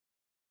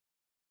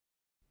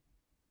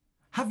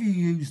Have you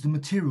used the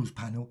Materials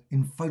panel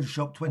in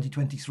Photoshop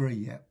 2023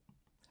 yet?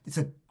 It's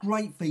a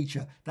great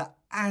feature that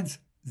adds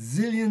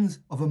zillions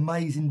of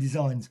amazing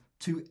designs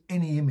to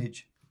any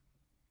image.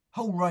 A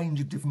whole range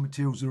of different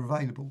materials are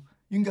available.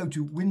 You can go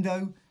to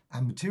Window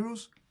and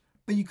Materials,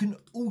 but you can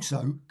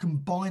also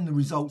combine the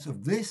results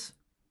of this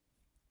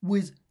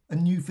with a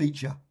new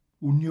feature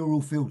or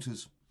neural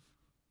filters.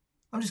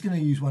 I'm just going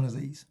to use one of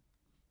these.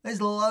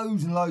 There's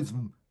loads and loads of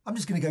them. I'm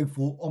just going to go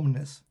for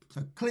ominous.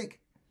 So click,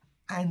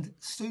 and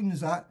as soon as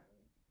that,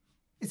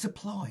 it's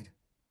applied.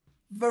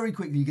 Very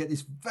quickly you get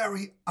this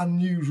very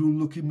unusual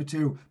looking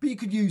material, but you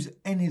could use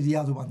any of the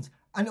other ones.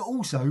 And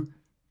also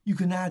you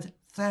can add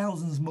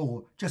thousands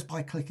more just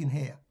by clicking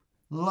here.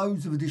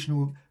 Loads of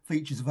additional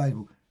features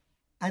available.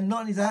 And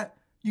not only that,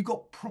 you've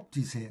got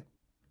properties here.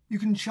 You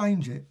can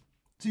change it.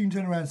 So you can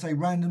turn around and say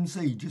random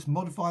seed, just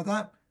modify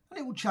that and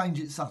it will change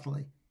it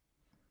subtly.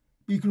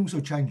 But you can also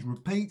change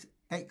repeat,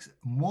 X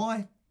and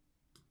Y.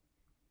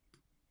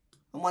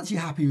 And once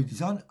you're happy with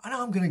design, and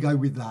I'm going to go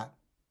with that.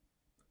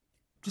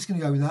 Just going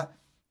to go with that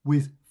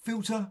with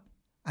filter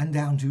and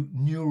down to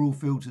neural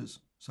filters.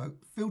 So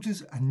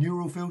filters and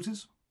neural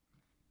filters.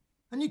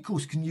 And you of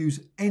course can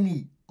use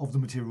any of the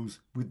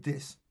materials with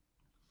this.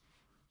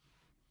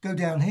 Go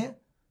down here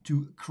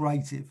to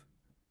creative.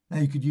 Now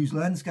you could use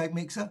landscape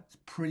mixer, it's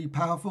pretty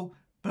powerful,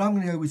 but I'm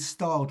going to go with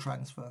style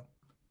transfer.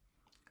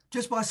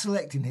 Just by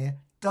selecting here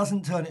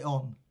doesn't turn it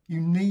on. You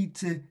need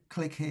to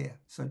click here.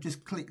 So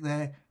just click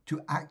there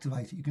to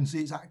activate it. You can see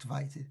it's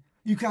activated.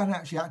 You can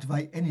actually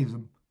activate any of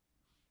them,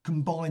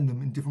 combine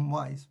them in different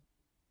ways.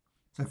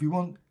 So if you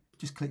want,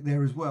 just click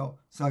there as well.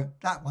 So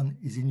that one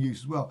is in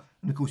use as well.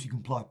 And of course you can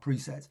apply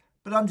presets,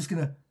 but I'm just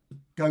going to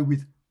go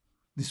with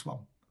this one,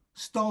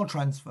 style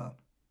transfer.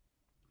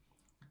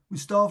 With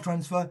style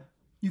transfer,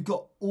 you've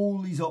got all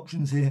these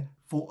options here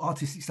for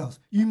artistic styles.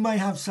 You may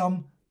have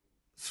some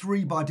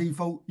 3 by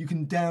default. You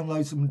can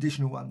download some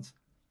additional ones.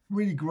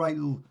 Really great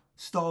little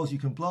styles you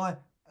can apply,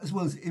 as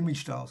well as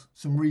image styles.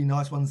 Some really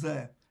nice ones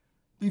there.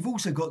 But you've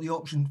also got the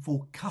option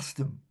for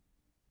custom.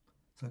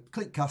 So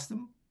click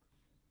custom.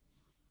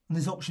 And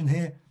there's an option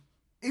here.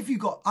 If you've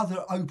got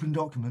other open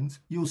documents,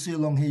 you'll see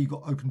along here you've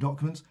got open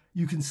documents.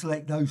 You can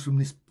select those from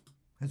this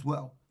as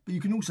well. But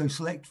you can also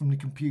select from the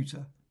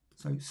computer.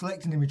 So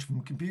select an image from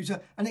the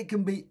computer and it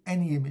can be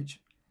any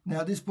image.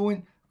 Now at this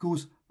point, of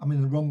course, I'm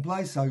in the wrong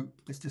place. So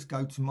let's just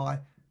go to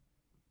my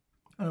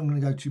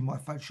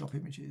Photoshop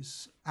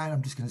images. And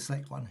I'm just going to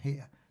select one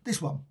here.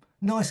 This one,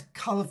 nice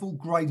colourful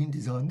gradient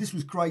design. This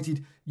was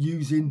created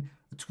using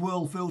a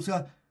twirl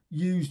filter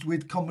used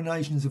with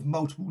combinations of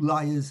multiple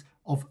layers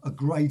of a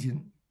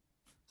gradient.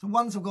 So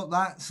once I've got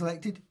that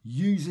selected,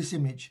 use this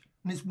image.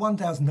 And it's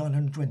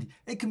 1920.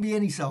 It can be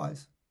any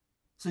size.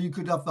 So you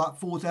could have that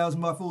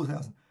 4000 by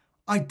 4000.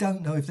 I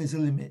don't know if there's a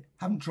limit.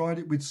 Haven't tried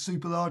it with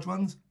super large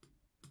ones,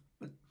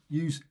 but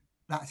use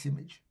that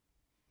image.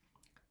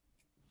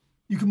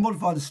 You can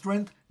modify the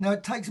strength. Now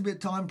it takes a bit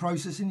of time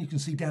processing. You can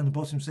see down the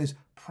bottom it says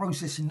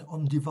processing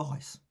on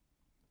device.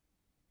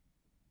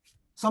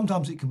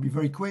 Sometimes it can be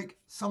very quick.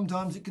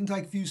 Sometimes it can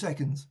take a few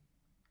seconds.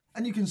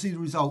 And you can see the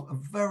result, a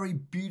very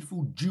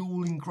beautiful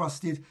jewel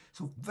encrusted,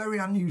 sort of very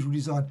unusual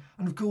design.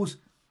 And of course,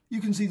 you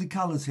can see the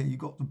colours here. You've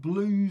got the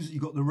blues,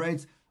 you've got the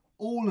reds,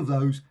 all of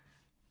those.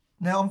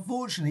 Now,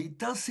 unfortunately, it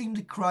does seem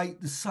to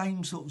create the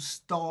same sort of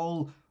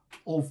style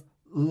of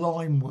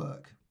line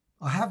work.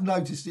 I have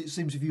noticed it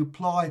seems if you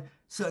apply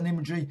certain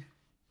imagery,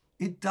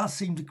 it does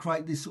seem to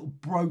create this sort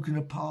of broken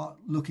apart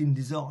looking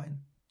design.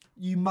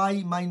 You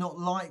may not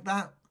like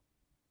that.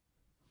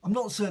 I'm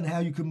not certain how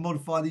you can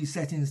modify these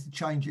settings to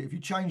change it. If you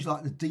change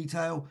like the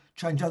detail,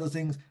 change other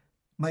things,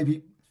 maybe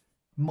it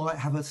might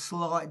have a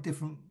slight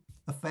different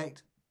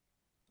effect.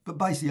 But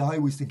basically, I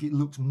always think it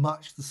looks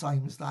much the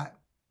same as that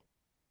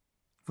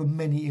for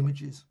many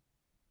images.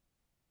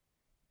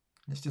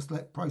 Let's just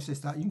process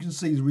that. You can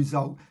see the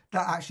result.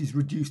 That actually has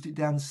reduced it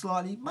down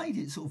slightly, made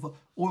it sort of an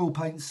oil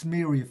paint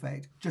smeary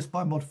effect just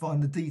by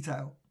modifying the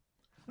detail.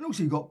 And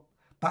also you've got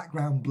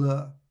background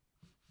blur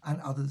and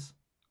others.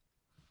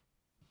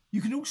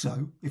 You can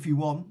also, if you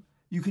want,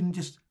 you can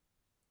just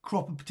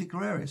crop a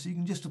particular area. So you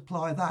can just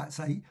apply that.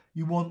 Say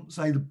you want,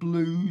 say, the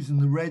blues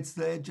and the reds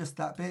there, just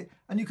that bit,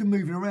 and you can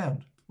move it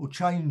around or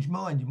change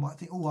mind. You might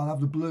think, oh, I'll have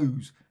the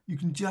blues. You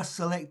can just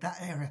select that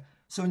area.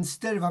 So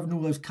instead of having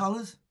all those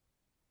colours,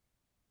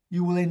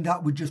 you will end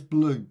up with just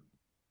blue.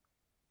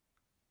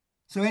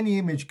 So any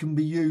image can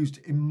be used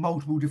in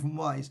multiple different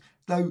ways.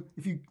 Though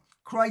if you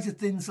create a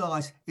thin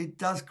slice, it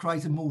does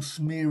create a more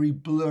smeary,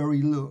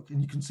 blurry look,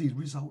 and you can see the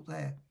result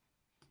there.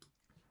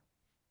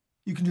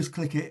 You can just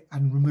click it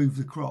and remove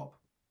the crop,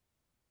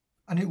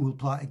 and it will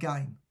apply it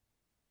again.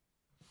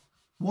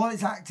 While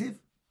it's active,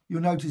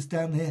 you'll notice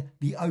down here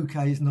the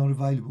OK is not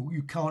available.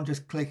 You can't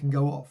just click and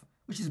go off,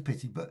 which is a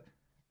pity, but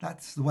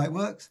that's the way it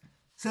works.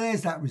 So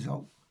there's that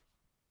result.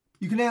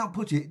 You can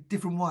output it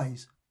different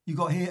ways. You've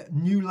got here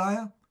new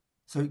layer,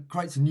 so it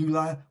creates a new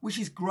layer, which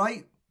is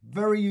great,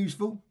 very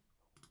useful.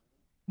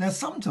 Now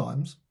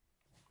sometimes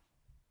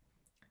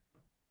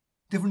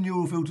different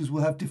neural filters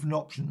will have different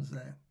options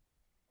there.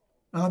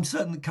 And I'm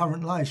certain that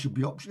current layer should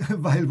be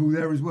available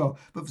there as well,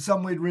 but for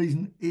some weird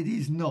reason it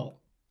is not.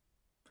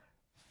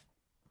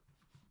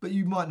 But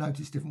you might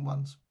notice different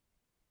ones.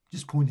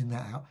 Just pointing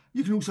that out.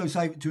 You can also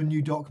save it to a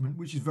new document,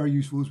 which is very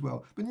useful as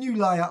well. But new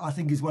layer, I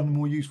think, is one of the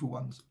more useful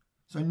ones.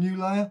 So new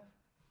layer,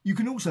 you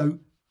can also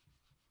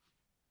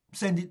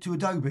send it to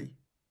Adobe.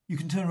 You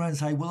can turn around and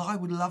say, well, I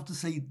would love to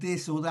see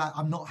this or that.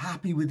 I'm not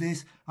happy with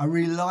this. I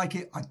really like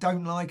it. I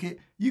don't like it.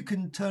 You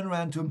can turn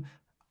around to them.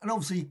 And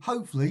obviously,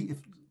 hopefully, if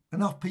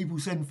enough people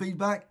send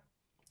feedback,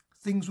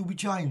 things will be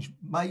changed.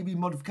 Maybe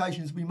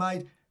modifications will be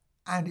made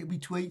and it'll be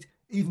tweaked.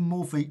 Even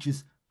more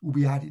features will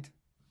be added.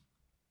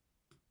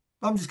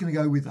 I'm just going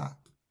to go with that.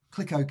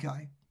 Click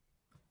OK.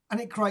 And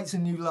it creates a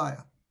new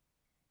layer.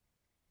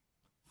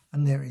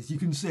 And there it is. You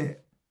can see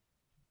it.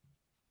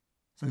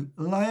 So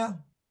layer,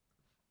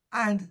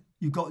 and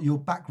you've got your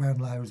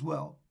background layer as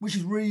well, which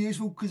is really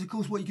useful because, of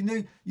course, what you can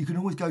do, you can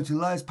always go to the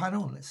layers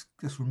panel. Let's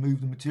just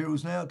remove the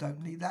materials now.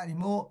 Don't need that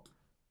anymore.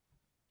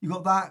 You've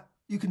got that.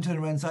 You can turn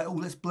around and say, oh,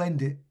 let's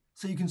blend it.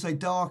 So you can say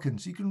darken.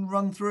 So you can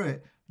run through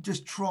it.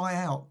 Just try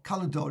out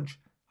color dodge.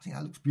 I think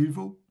that looks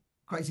beautiful.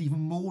 Creates even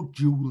more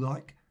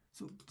jewel-like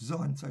sort of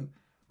design. So,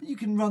 but you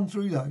can run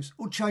through those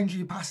or change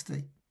the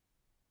opacity.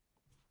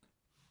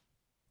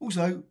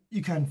 Also,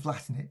 you can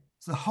flatten it.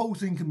 So the whole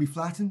thing can be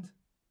flattened.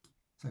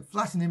 So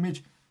flatten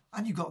image,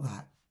 and you've got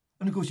that.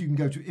 And of course, you can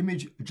go to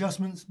image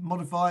adjustments,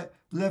 modify it,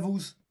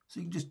 levels. So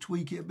you can just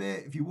tweak it a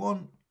bit if you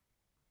want.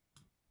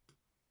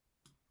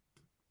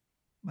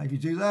 Maybe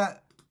do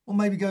that. Or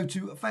maybe go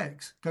to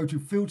effects, go to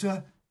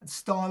filter and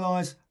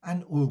stylize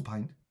and oil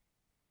paint.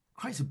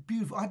 Creates a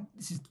beautiful,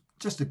 this is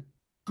just a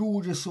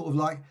gorgeous sort of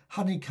like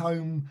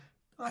honeycomb,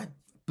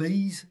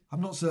 bees.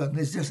 I'm not certain.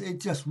 It's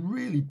just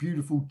really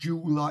beautiful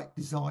jewel-like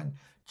design,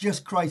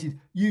 just created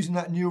using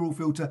that neural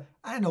filter.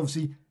 And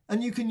obviously,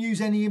 and you can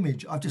use any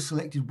image. I've just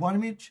selected one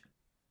image,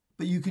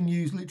 but you can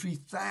use literally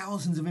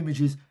thousands of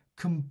images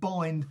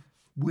combined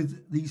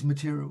with these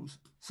materials.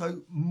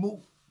 So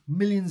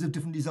millions of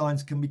different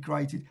designs can be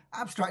created.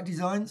 Abstract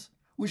designs,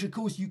 which of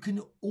course you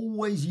can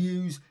always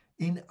use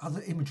in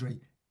other imagery.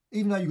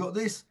 Even though you've got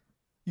this,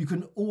 you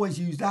can always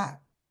use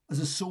that as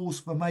a source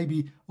for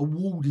maybe a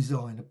wall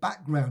design, a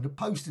background, a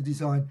poster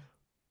design,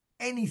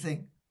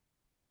 anything.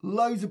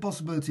 Loads of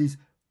possibilities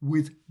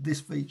with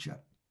this feature.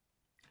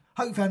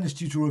 Hope you found this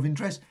tutorial of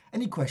interest.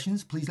 Any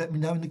questions, please let me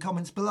know in the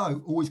comments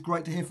below. Always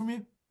great to hear from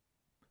you.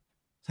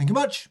 Thank you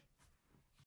much.